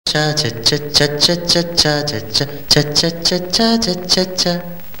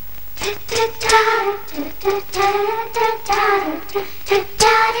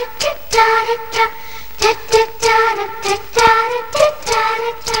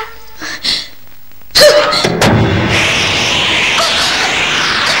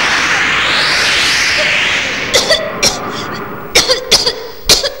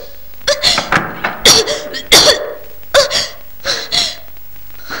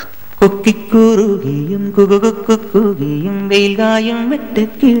കൊക്കിക്കുറുകിയും കുകുകുക്കുകിയും വെയിൽകായും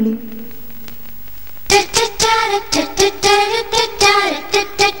വെട്ടുകിളി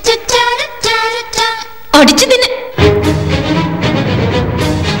അടിച്ചു തന്നെ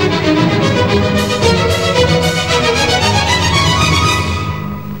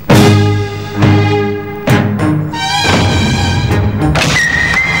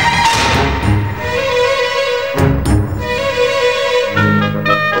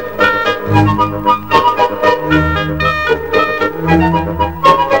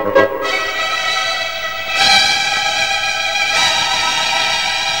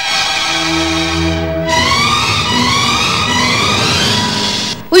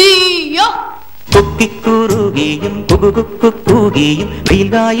കൊക്കിക്കുറുകിയും കുകുകുക്കുകിയും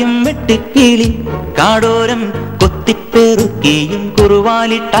വെയിൽകായും വെട്ടുകിളി കാടോരം കൊത്തിപ്പെറുക്കിയും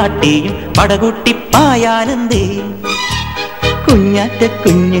കുറുവാലിട്ടാട്ടിയും പടകൂട്ടിപ്പായാനന്ദേ കുഞ്ഞാറ്റ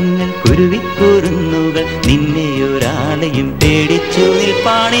കുഞ്ഞുങ്ങൾ കുരുവിക്കുറുന്നുകൾ നിന്നെയൊരാളെയും പേടിച്ചു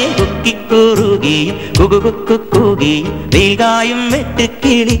നിൽപ്പാണേ കൊക്കിക്കുറുകിയും കുകുകുക്കുകിയും വെയിൽകായും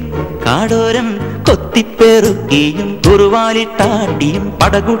വെട്ടുകിളി കാടോരം കൊത്തിപ്പെറുക്കിയും കുറുവാലിട്ടാട്ടിയും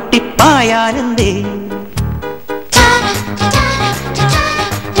പടകൂട്ടിപ്പായാനന്ദേ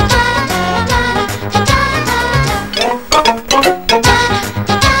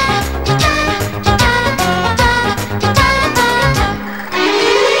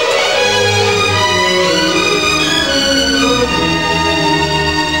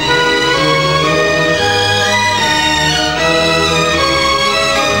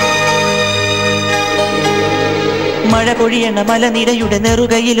മഴ പൊഴിയണ മലനിരയുടെ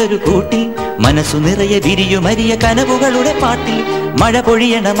നെറുകയിലൊരു കൂട്ടിൽ മനസ്സു നിറയെ വിരിയുമരിയ കനവുകളുടെ പാട്ടിൽ മഴ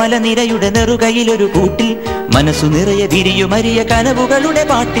പൊഴിയണ മലനിരയുടെ നെറുകയിലൊരു കൂട്ടിൽ മനസ്സു നിറയെ വിരിയുമരിയ കനവുകളുടെ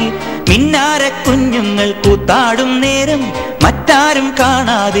പാട്ടിൽ മിന്നാര കുഞ്ഞുങ്ങൾ കൂത്താടും നേരം മറ്റാരും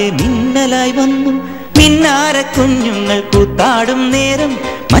കാണാതെ മിന്നലായി വന്നു മിന്നാര കുഞ്ഞുങ്ങൾ കൂത്താടും നേരം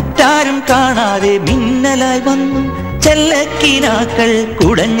മറ്റാരും കാണാതെ മിന്നലായി വന്നു ചെല്ലക്കിനാക്കൾ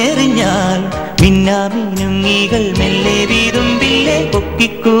കുടഞ്ഞെറിഞ്ഞാൽ മിന്നാമിനുങ്ങികൾ മെല്ലെ വീതുമ്പില്ലേ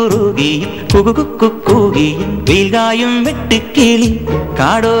കൊക്കിക്കുറുകിയും കുകുകുക്കുകിയും വെയിൽകായും വെട്ടുകിളി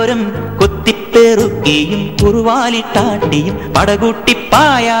കാടോരം കൊത്തിപ്പെറുക്കിയും കുറുവാലിട്ടാട്ടിയും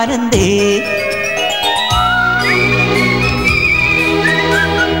പടകൂട്ടിപ്പായാനന്ദേ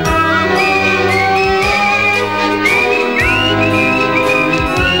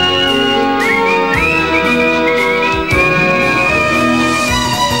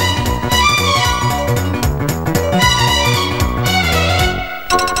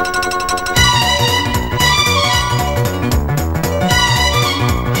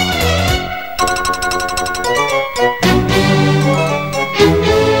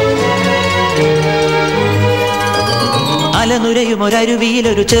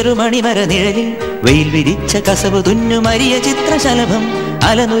അലനുരയുമൊരരുവിയിലൊരു ചെറുമണിമര നിഴലിൽ വെയിൽ വിരിച്ച കസവ് തുന്നുമരിയ ചിത്രശലഭം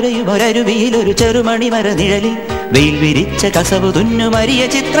അലനുരയുമൊരരുവിയിലൊരു ചെറുമണിമര നിഴലിൽ വെയിൽ വിരിച്ച കസവ് തുന്നുമരിയ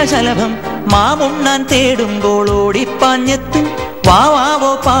ചിത്രശലഭം മാമുണ്ണാൻ തേടുമ്പോൾ ഓടിപ്പാഞ്ഞെത്തും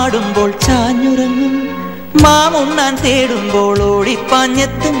വാവാവോ പാടുമ്പോൾ ചാഞ്ഞുറങ്ങും മാമുണ്ണാൻ തേടുമ്പോൾ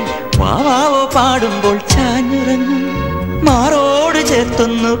ഓടിപ്പാഞ്ഞെത്തും വാവാവോ പാടുമ്പോൾ ചാഞ്ഞുറങ്ങും മാറോട്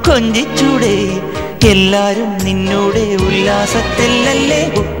ചേർത്തൊന്നു കൊഞ്ചിച്ചൂടെ എല്ലാരും നിന്നോടെ ഉല്ലാസത്തിലല്ലേ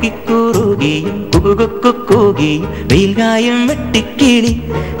കൊക്കിക്കുറുകിയും കുകുകുക്കുകിയും വെയിൽകായും വെട്ടുകിളി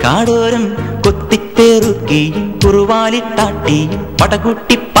കാടോരം കൊത്തിപ്പെറുക്കിയും കുറുവാലിട്ടാട്ടിയും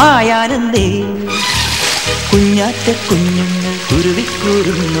പടകൂട്ടിപ്പായാനന്ദേ കുഞ്ഞാറ്റ കുഞ്ഞുങ്ങൾ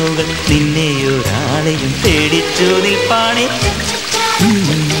കുരുവിക്കുറുന്നുകൾ നിന്നെയൊരാളെയും പേടിച്ചു നിൽപ്പാണേ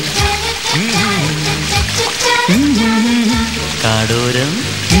കാടോരം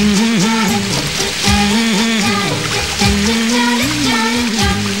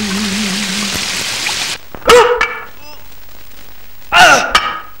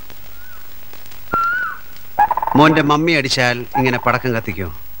മോന്റെ മമ്മി അടിച്ചാൽ ഇങ്ങനെ പടക്കം കത്തിക്കോ?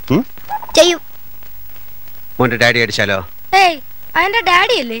 ചെയ്യും. മോന്റെ ഡാഡി അടിച്ചാലോ? അവന്റെ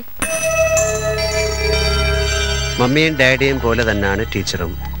ഡാഡിയല്ലേ? മമ്മിയും ഡാഡിയും പോലെ തന്നെയാണ്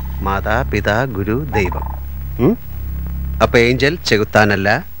ടീച്ചറും. മാതാ പിതാ ഗുരു ദൈവം. അപ്പൊ ഏഞ്ചൽ ചെകുത്താനല്ല,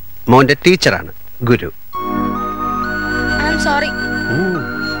 മോന്റെ ടീച്ചറാണ് ഗുരു.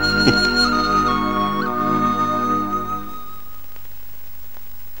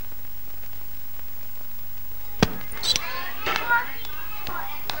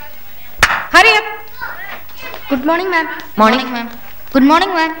 Good morning ma'am. Morning ma'am. Good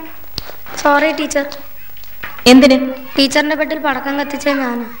morning ma'am. Sorry teacher. എന്തിന്? ടീച്ചറിന്റെ ബെഡിൽ പടക്കം കത്തിച്ച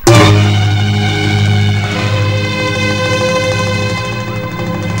ഞാൻ.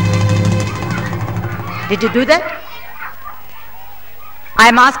 Did you do that? I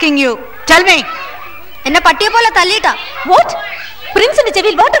am asking you. Tell me. എന്നെ പട്ടിയെ പോലെ തല്ലിട്ടാ. What? പ്രിൻസിന്റെ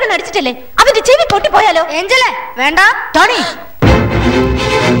ചെവിയിൽ വാട്ടർ അടിച്ചിട്ടല്ലേ? അവന്റെ ചെവി പൊട്ടിപ്പോയാലോ? ഏഞ്ചലേ വേണ്ട. Tony.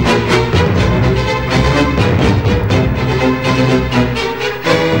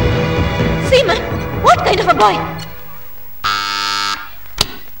 Seaman, what kind of a boy?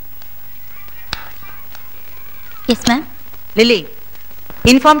 Yes, ma'am. Lily,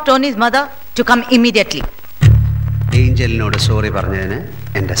 inform Tony's mother to come immediately. ഏഞ്ചലിനോട് sorry പറഞ്ഞതിന്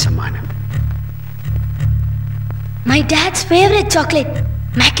എൻ്റെ സമ്മാനം. My dad's favorite chocolate,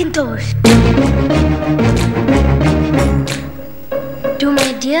 Macintosh. To my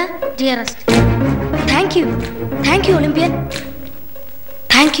dearest. Thank you, Olympian.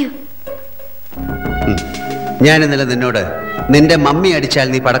 Thank you. ഞാൻ ഇന്നലെ നിന്നോട് നിന്റെ മമ്മി അടിച്ചാൽ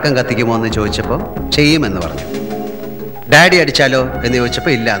നീ പടക്കം കത്തിക്കുമോ എന്ന് ചോദിച്ചപ്പോൾ ചെയ്യുമെന്ന് പറഞ്ഞു. ഡാഡി അടിച്ചാലോ എന്ന്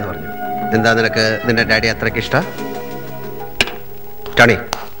ചോദിച്ചപ്പോൾ ഇല്ല എന്ന് പറഞ്ഞു. എന്താ നിനക്ക് നിന്റെ ഡാഡി അത്രയ്ക്ക് ഇഷ്ടം? Tony,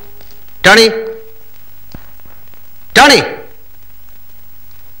 Tony, Tony.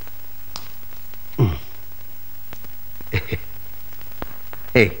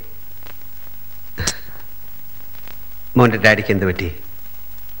 ഏയ്, മോൻ്റെ ഡാഡിക്ക് എന്ത് പറ്റി?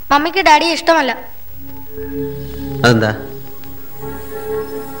 മമ്മിക്ക് ഡാഡിയെ ഇഷ്ടമല്ല. അതെന്താ?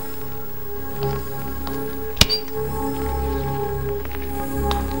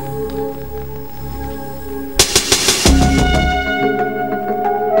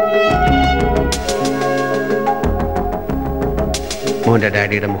 മോൻ്റെ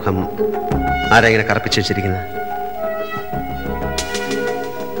ഡാഡിയുടെ മുഖം ആരാ ഇങ്ങനെ കറുപ്പിച്ച് വെച്ചിരിക്കുന്നത്?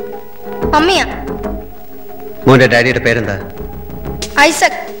 മമ്മിയാ. മോൻ്റെ ഡാഡിയുടെ പേരെന്താ?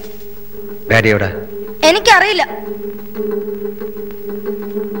 ഐസക്. ഡാഡി എവിടെ? എനിക്കറിയില്ല.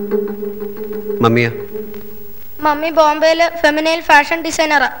 മമ്മിയോ? Mummy ബോംബെയില് ഫെമിനൈൽ fashion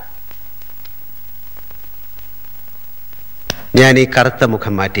ഡിസൈനറാ. ഞാൻ ഈ കറുത്ത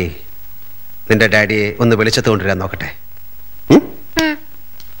മുഖം മാറ്റി നിന്റെ ഡാഡിയെ ഒന്ന് വെളിച്ചത്ത് കൊണ്ടുവരാൻ നോക്കട്ടെ.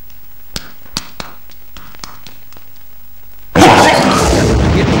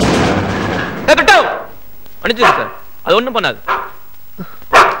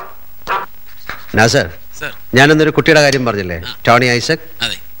 നാസർ, ഞാനൊന്നൊരു കുട്ടിയുടെ കാര്യം പറഞ്ഞില്ലേ, Tony Isaac.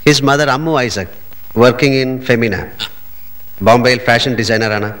 His mother Ammu Isaac, working in Femina, ബോംബെയിൽ ഫാഷൻ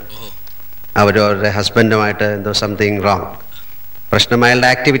ഡിസൈനറാണ്. അവരവരുടെ ഹസ്ബൻഡുമായിട്ട് എന്തോ സംതിങ് റോങ്. പ്രശ്നം അയാളുടെ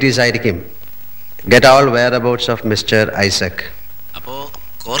ആക്ടിവിറ്റീസ് ആയിരിക്കും. Get all wear അബൌട്ട്സ് of mister Isaac.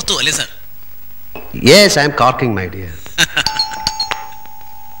 Yes, I M കോർക്കിംഗ് my dear.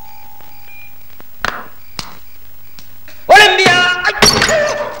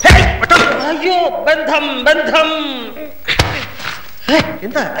 അയ്യോ, ബന്ധം ബന്ധം.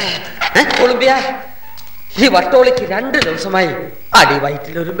 എന്താ ഒളിമ്പിയ, ഈ വട്ടോളിക്ക് 2 ദിവസമായി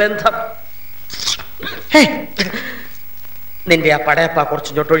അടിവയറ്റിലൊരു ബന്ധം. നിന്റെ ആ പടയപ്പ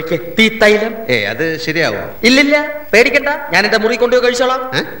കുറച്ചിങ്ങോട്ടൊഴിക്ക് തീത്തൈലം. അത് ശരിയാവോ? ഇല്ലില്ല, പേടിക്കണ്ട, ഞാൻ എന്റെ മുറി കൊണ്ടുപോയി കഴിച്ചോളാം.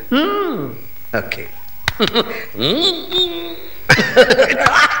 ഓക്കെ.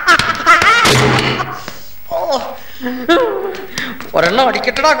 ഒരെണ്ണം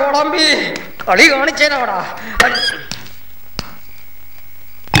അടിക്കട്ടടാ കോളാമ്പി, കളി കാണിച്ചേനാടാ.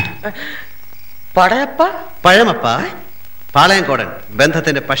 പടയപ്പ പഴമപ്പ, പാളയംകോടൻ,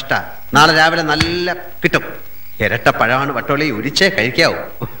 ബന്ധത്തിന്റെ പഷ്ട. നാളെ രാവിലെ നല്ല കിട്ടും. ഇരട്ട പഴമാണ് വട്ടോളി, ഉരിച്ചേ കഴിക്കാവൂ.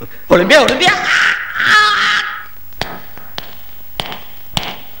 Olympia Olympia.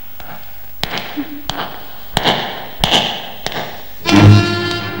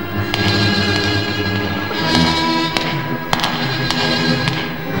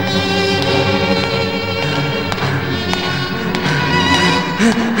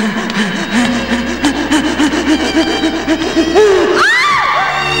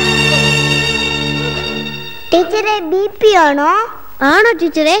 ടീച്ചറെ ബിപി ആണോ? ആണോ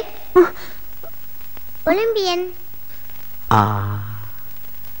ടീച്ചറെ? Olympian.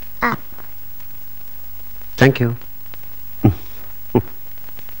 Thank you.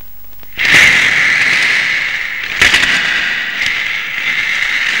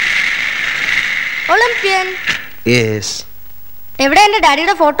 Olympian. Yes. എവിടെ എന്റെ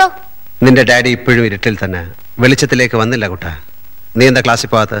ഡാഡിയുടെ ഫോട്ടോ? നിന്റെ ഡാഡി ഇപ്പോഴും ഇരുട്ടിൽ തന്നെ, വെളിച്ചത്തിലേക്ക് വന്നില്ല കുട്ടാ. നീ എന്താ ക്ലാസ്സിൽ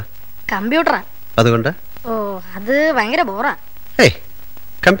പോകാത്ത? കമ്പ്യൂട്ടറാ. അതുകൊണ്ട്? ഓ, അത് ഭയങ്കര ബോറാ. ഏയ്,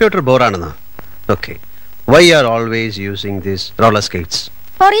 computer ബോറാണെന്നോ? Okay. Why are always using this roller skates?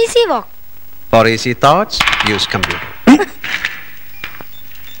 Four easy walk. Four easy thoughts use computer.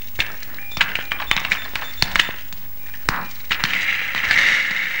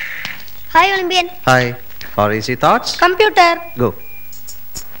 Hi, Olympian. Hi. For easy thoughts? Computer. Go.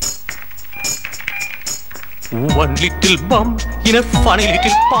 One little bum in a funny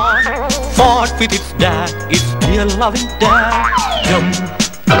little pond fought with its dad, its dear loving dad. Jump.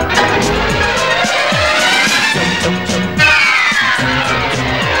 Jump, jump, jump.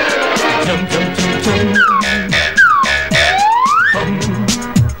 Jump, jump, jump, jump. Bum.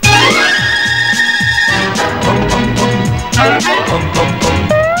 Bum, bum, bum. Bum, bum, bum.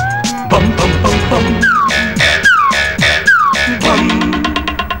 Bum, bum, bum, bum. Bum.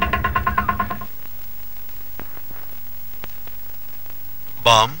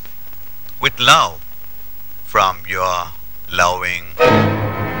 Bum with love from your loving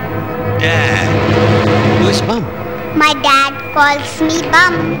dad. Who is Bum? My dad calls me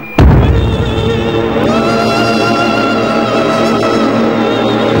Bum.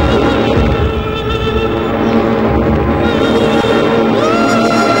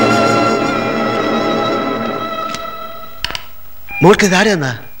 മോൾക്ക്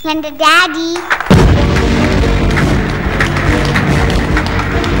ഇതാരെന്നാ? എന്റെ daddy.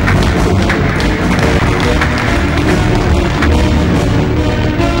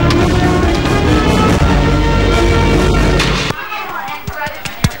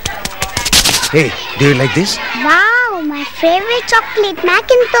 Hey, do you like this? Wow, my favorite chocolate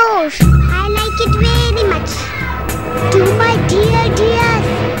Macintosh. I like it very much. To my dear dears.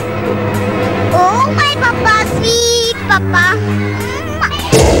 Oh, my papa, sweet papa.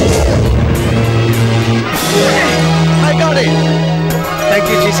 I got it. Thank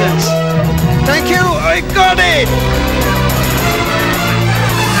you, Jesus. Thank you. I got it.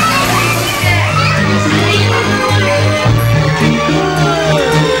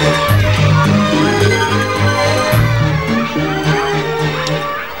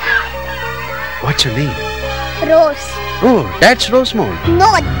 What's your name? Rose. Oh, that's Rosemont. No,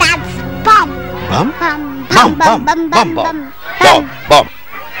 that's Bum. Bum? Bum, Bum, bum, bum, bum, bum, bum, bum. bum. Bum, bum.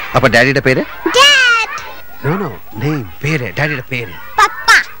 അപ്പൊ ഡാഡിയുടെ പേര്? Dad. No, name, പേര്, ഡാഡിയുടെ പേര്.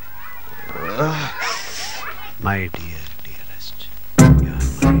 Papa. My dear, dearest, you're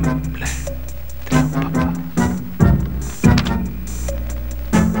my blood, Papa.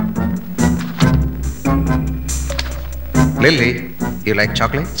 Lily, you like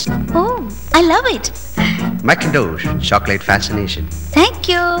chocolates? Oh, I love it. Macintosh, chocolate fascination. Thank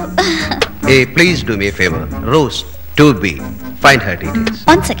you. Hey, please do me a favor. Rose, 2B. Find her details.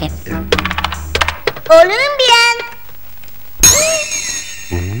 One second. Olympian.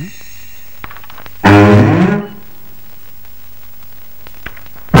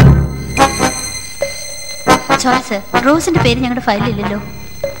 Sorry sir, റോസിന്റെ പേര് ഞങ്ങളുടെ ഫയലിലില്ലല്ലോ.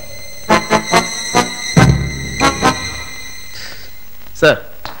 Sir,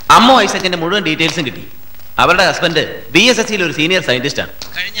 അമ്മ ഐസക്കിന്റെ മുഴുവൻ ഡീറ്റെയിൽസും കിട്ടി. അവരുടെ husband BSSCയിൽ ഒരു senior scientist ആണ്.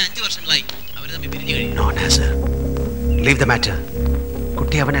 കഴിഞ്ഞ 5 വർഷങ്ങളായി അവർ തമ്മിൽ പിരിഞ്ഞു കഴിഞ്ഞു. No, Nasser. Leave the matter.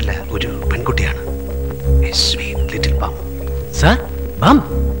 കുട്ടി അവനല്ല, ഒരു പെൺകുട്ടിയാണ്. A sweet little bum. Sir, ബം?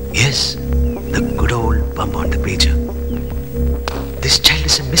 Yes, the good old bum on the pager. This child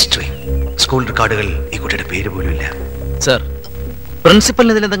is a mystery. School റെക്കോർഡുകൾ ഈ കുട്ടിയുടെ പേര് പോലും ഇല്ല. സർ,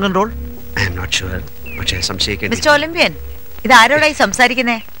 പ്രിൻസിപ്പലിന് ഇതിൽ എന്തെങ്കിലും role? I am not sure. പക്ഷേ സംശയിക്കേണ്ടി. മിസ്റ്റർ ഒളിമ്പ്യൻ, ഇത് ആരോടായി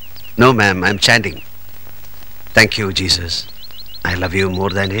സംസാരിക്കുന്നേ? No, ma'am, I am chanting. Thank you, Jesus. I love you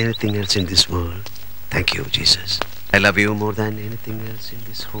more than anything else in this world. Thank you, Jesus. I love you more than anything else in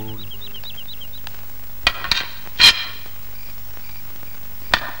this whole world.